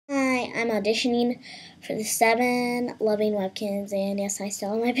I'm auditioning for the 7 Loving Webkins, and yes, I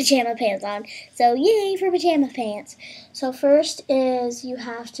still have my pajama pants on, so yay for pajama pants. So first is you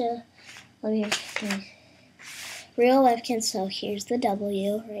have to, real Webkins, so here's the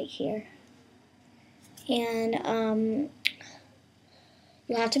W right here. And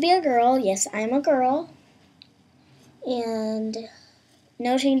you have to be a girl. Yes, I'm a girl. And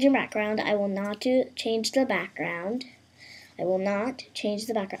no changing background. I will not change the background. I will not change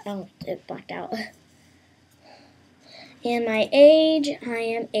the background. Oh, it blacked out. And my age, I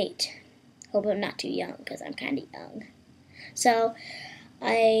am 8. Hope I'm not too young, because I'm kind of young. So,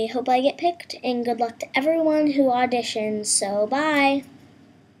 I hope I get picked, and good luck to everyone who auditions. So, bye.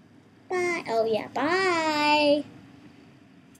 Bye. Oh, yeah, bye.